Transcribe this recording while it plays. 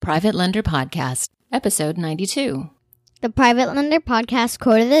Private Lender Podcast, Episode 92. The Private Lender Podcast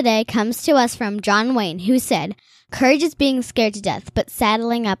quote of the day comes to us from John Wayne, who said, "Courage is being scared to death, but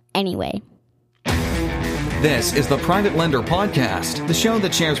saddling up anyway." This is the Private Lender Podcast, the show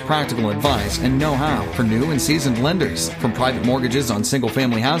that shares practical advice and know-how for new and seasoned lenders. From private mortgages on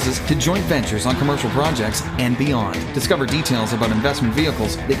single-family houses to joint ventures on commercial projects and beyond. Discover details about investment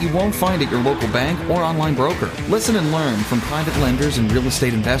vehicles that you won't find at your local bank or online broker. Listen and learn from private lenders and real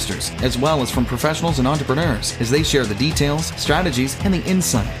estate investors, as well as from professionals and entrepreneurs, as they share the details, strategies, and the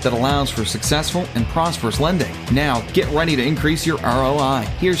insight that allows for successful and prosperous lending. Now, get ready to increase your ROI.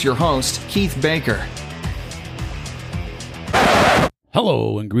 Here's your host, Keith Baker.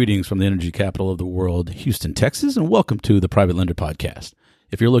 Hello and greetings from the energy capital of the world, Houston, Texas, and welcome to the Private Lender Podcast.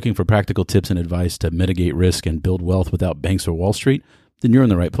 If you're looking for practical tips and advice to mitigate risk and build wealth without banks or Wall Street, then you're in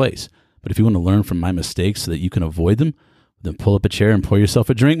the right place. But if you want to learn from my mistakes so that you can avoid them, then pull up a chair and pour yourself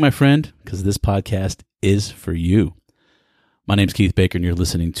a drink, my friend, because this podcast is for you. My name's Keith Baker, and you're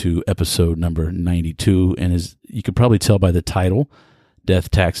listening to episode number 92, and as you could probably tell by the title, Death,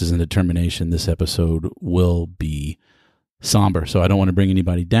 Taxes, and Determination, this episode will be somber, so I don't want to bring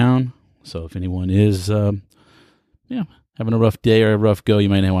anybody down. So if anyone is having a rough day or a rough go, you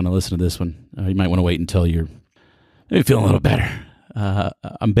might not want to listen to this one. You might want to wait until you're maybe feeling a little better.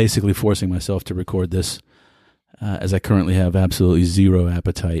 I'm basically forcing myself to record this as I currently have absolutely zero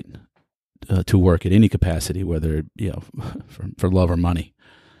appetite to work at any capacity, whether for love or money.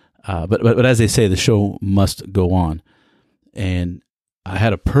 But as they say, the show must go on, and I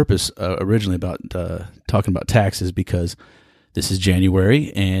had a purpose originally about talking about taxes because this is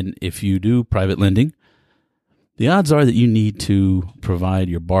January, and if you do private lending, the odds are that you need to provide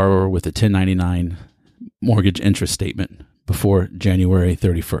your borrower with a 1099 mortgage interest statement before January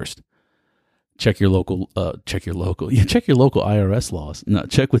 31st. Check your local IRS laws. No,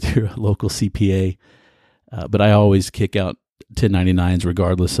 check with your local CPA. But I always kick out 1099s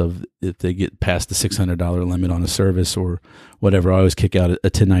regardless of if they get past the $600 limit on a service or whatever. I always kick out a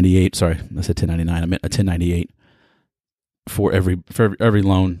 1098. Sorry, I said 1099. I meant a 1098 for every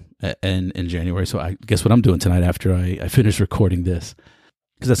loan in January. So I guess what I'm doing tonight after I finish recording this,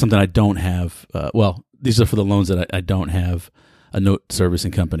 because that's something I don't have. These are for the loans that I don't have a note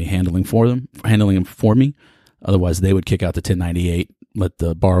servicing company handling them for me. Otherwise, they would kick out the 1098, let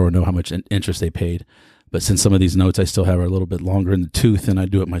the borrower know how much interest they paid. But since some of these notes I still have are a little bit longer in the tooth and I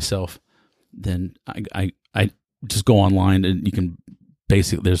do it myself, then I just go online, and you can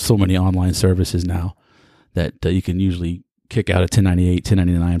basically, there's so many online services now that you can usually kick out a 1098,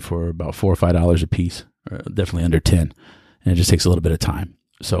 1099 for about $4 or $5 a piece, or definitely under 10. And it just takes a little bit of time.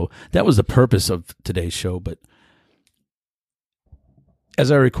 So that was the purpose of today's show. But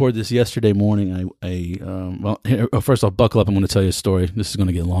as I record this yesterday morning, first I'll buckle up. I'm going to tell you a story. This is going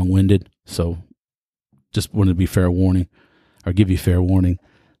to get long-winded. So just wanted to be fair warning, or give you fair warning.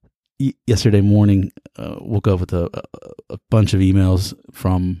 Yesterday morning, woke up with a bunch of emails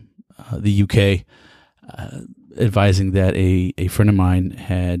from the UK advising that a friend of mine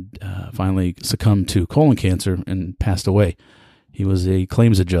had finally succumbed to colon cancer and passed away. He was a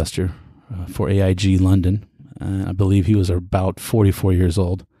claims adjuster for AIG London. I believe he was about 44 years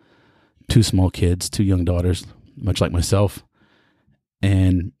old, 2 small kids, 2 young daughters, much like myself.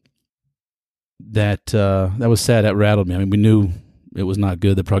 And that was sad. That rattled me. I mean, we knew it was not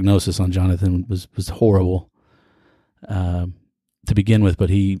good. The prognosis on Jonathan was horrible to begin with, but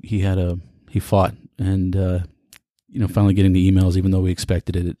he fought, and finally getting the emails, even though we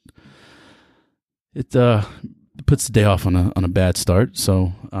expected it, it puts the day off on a bad start.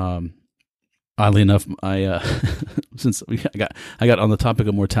 So oddly enough, since I got on the topic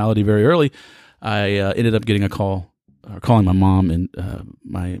of mortality very early, I ended up getting a call. Or calling my mom, and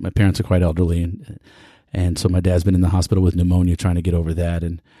my parents are quite elderly, and so my dad's been in the hospital with pneumonia, trying to get over that,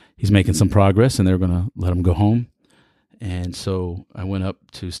 and he's making some progress, and they're going to let him go home. And so I went up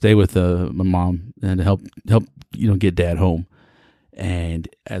to stay with my mom and to help get dad home. And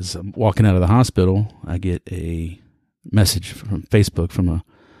as I'm walking out of the hospital, I get a message from Facebook from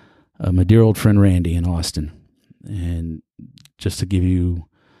my dear old friend Randy in Austin. And just to give you,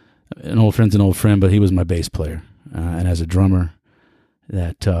 an old friend's an old friend, but he was my bass player. And as a drummer,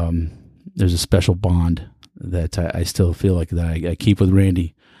 that there's a special bond that I still feel like that I keep with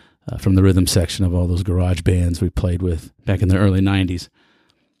Randy from the rhythm section of all those garage bands we played with back in the early 90s.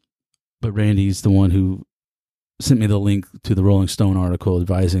 But Randy's the one who sent me the link to the Rolling Stone article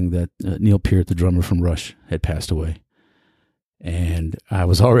advising that Neil Peart, the drummer from Rush, had passed away. And I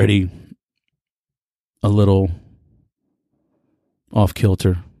was already a little off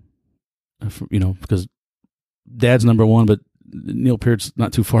kilter, because Dad's number one, but Neil Peart's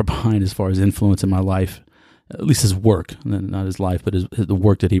not too far behind as far as influence in my life, at least his work, not his life, but the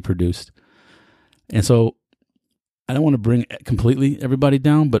work that he produced. And so I don't want to bring completely everybody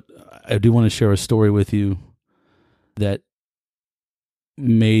down, but I do want to share a story with you that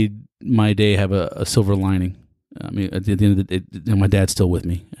made my day have a silver lining. I mean, at the end of the day, my dad's still with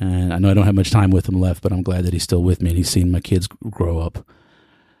me, and I know I don't have much time with him left, but I'm glad that he's still with me and he's seen my kids grow up.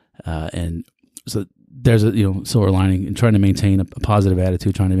 And so there's a silver lining in trying to maintain a positive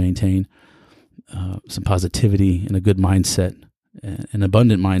attitude, trying to maintain some positivity and a good mindset, an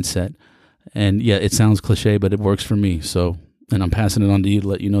abundant mindset. And yeah, it sounds cliche, but it works for me. So, and I'm passing it on to you to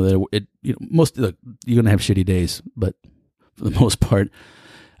let you know that you're going to have shitty days, but for the most part,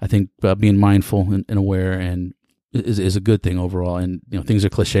 I think being mindful and aware and is a good thing overall. And things are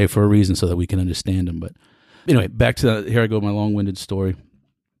cliche for a reason so that we can understand them. But anyway, back to here I go, my long-winded story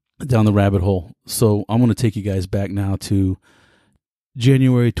down the rabbit hole. So I'm going to take you guys back now to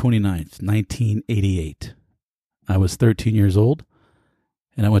January 29th, 1988. I was 13 years old,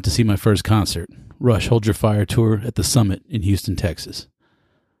 and I went to see my first concert, Rush Hold Your Fire Tour at the Summit in Houston, Texas.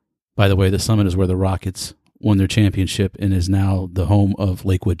 By the way, the Summit is where the Rockets won their championship and is now the home of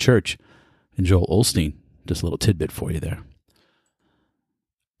Lakewood Church and Joel Osteen. Just a little tidbit for you there.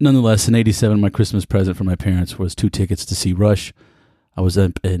 Nonetheless, in 87, my Christmas present for my parents was 2 tickets to see Rush. I was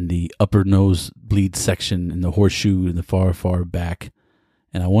up in the upper nosebleed section in the horseshoe in the far, far back.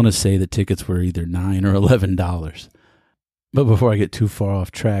 And I want to say the tickets were either $9 or $11. But before I get too far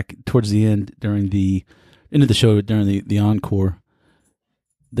off track, towards the end, during the end of the show, during the encore,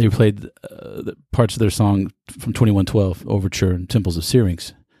 they played the parts of their song from 2112, Overture and Temples of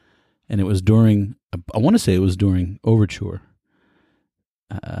Syrinx. And it was during, I want to say it was during Overture.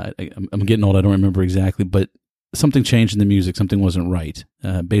 I'm getting old, I don't remember exactly, but something changed in the music, something wasn't right.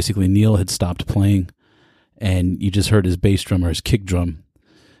 Basically, Neil had stopped playing, and you just heard his bass drum or his kick drum,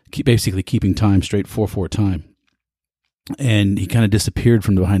 basically keeping time, straight 4/4 time. And he kind of disappeared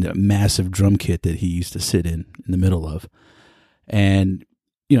from behind a massive drum kit that he used to sit in the middle of. And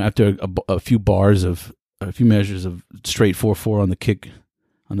after a few measures of straight 4/4 on the kick,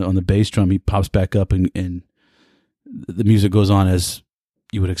 on the bass drum, he pops back up and the music goes on as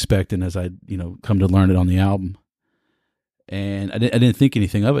you would expect, and as I come to learn it on the album. And I didn't think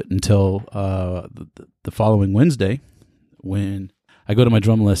anything of it until the following Wednesday, when I go to my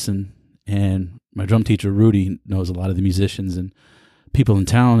drum lesson, and my drum teacher Rudy knows a lot of the musicians and people in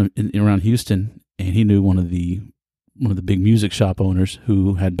town around Houston, and he knew one of the big music shop owners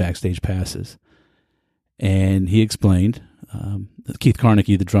who had backstage passes. And he explained, Keith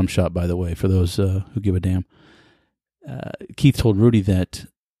Carnegie, the drum shop, by the way, for those who give a damn. Keith told Rudy that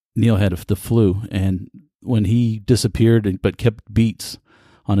Neil had the flu, and when he disappeared but kept beats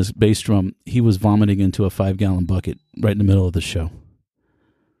on his bass drum, he was vomiting into a 5-gallon bucket right in the middle of the show.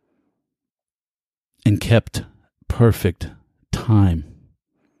 And kept perfect time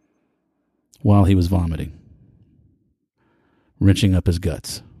while he was vomiting, wrenching up his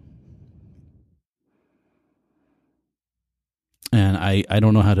guts. And I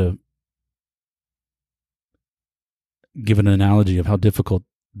don't know how to give an analogy of how difficult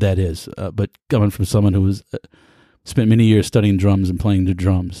that is, but coming from someone who was spent many years studying drums and playing the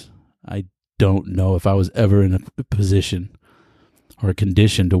drums, I don't know if I was ever in a position or a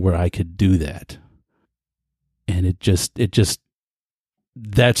condition to where I could do that. And it just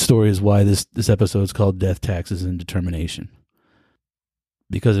that story is why this episode is called Death, Taxes, and Determination.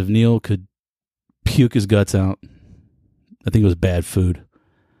 Because if Neil could puke his guts out, I think it was bad food,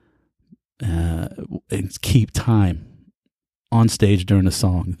 and keep time on stage during a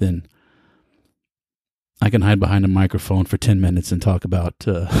song, then I can hide behind a microphone for 10 minutes and talk about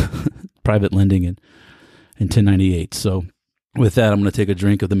private lending and 1098. So with that, I'm going to take a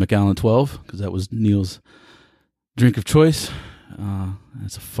drink of the Macallan 12, because that was Neil's drink of choice.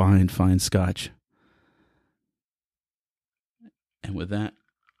 It's a fine, fine scotch. And with that,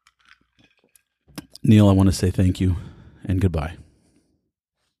 Neil, I want to say thank you and goodbye.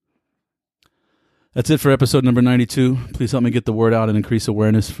 That's it for episode number 92. Please help me get the word out and increase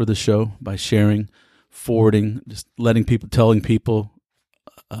awareness for the show by sharing, forwarding, just telling people.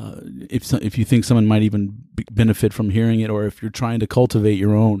 If you think someone might even benefit from hearing it, or if you're trying to cultivate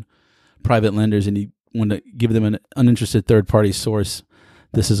your own private lenders and you want to give them an uninterested third-party source,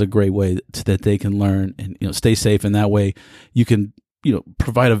 this is a great way that they can learn and stay safe. And that way, you can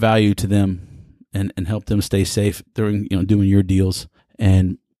provide a value to them and help them stay safe during doing your deals.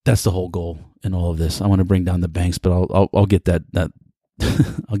 And that's the whole goal in all of this. I want to bring down the banks, but I'll get that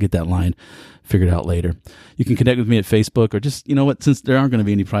I'll get that line figured out later. You can connect with me at Facebook, or just since there aren't going to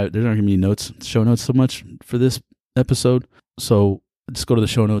be any show notes so much for this episode. So just go to the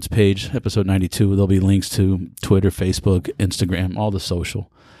show notes page, episode 92. There'll be links to Twitter, Facebook, Instagram, all the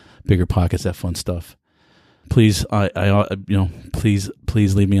social, Bigger Pockets, that fun stuff. Please,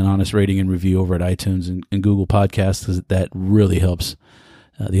 please leave me an honest rating and review over at iTunes and Google Podcasts, because that really helps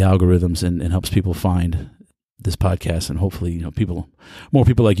the algorithms and helps people find this podcast. And hopefully, more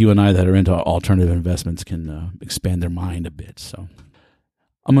people like you and I that are into alternative investments can expand their mind a bit. So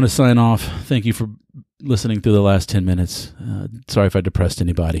I'm going to sign off. Thank you for listening through the last 10 minutes. Sorry if I depressed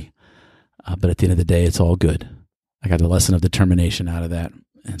anybody, but at the end of the day, it's all good. I got a lesson of determination out of that,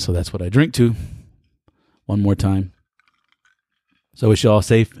 and so that's what I drink to. One more time. So I wish you all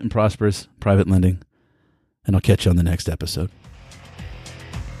safe and prosperous private lending, and I'll catch you on the next episode.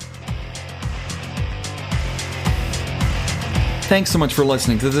 Thanks so much for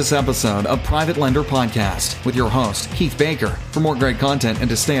listening to this episode of Private Lender Podcast with your host, Keith Baker. For more great content and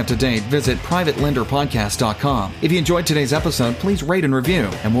to stay up to date, visit privatelenderpodcast.com. If you enjoyed today's episode, please rate and review,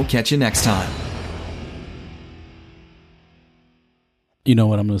 and we'll catch you next time. You know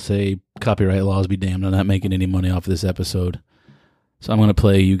what I'm going to say? Copyright laws be damned. I'm not making any money off of this episode. So I'm going to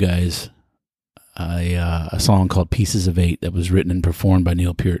play you guys a song called Pieces of Eight that was written and performed by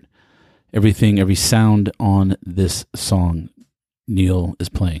Neil Peart. Every sound on this song Neil is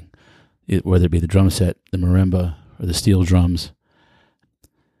playing, whether it be the drum set, the marimba, or the steel drums.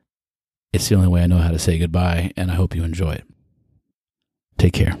 It's the only way I know how to say goodbye, and I hope you enjoy it.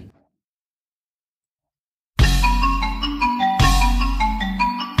 Take care.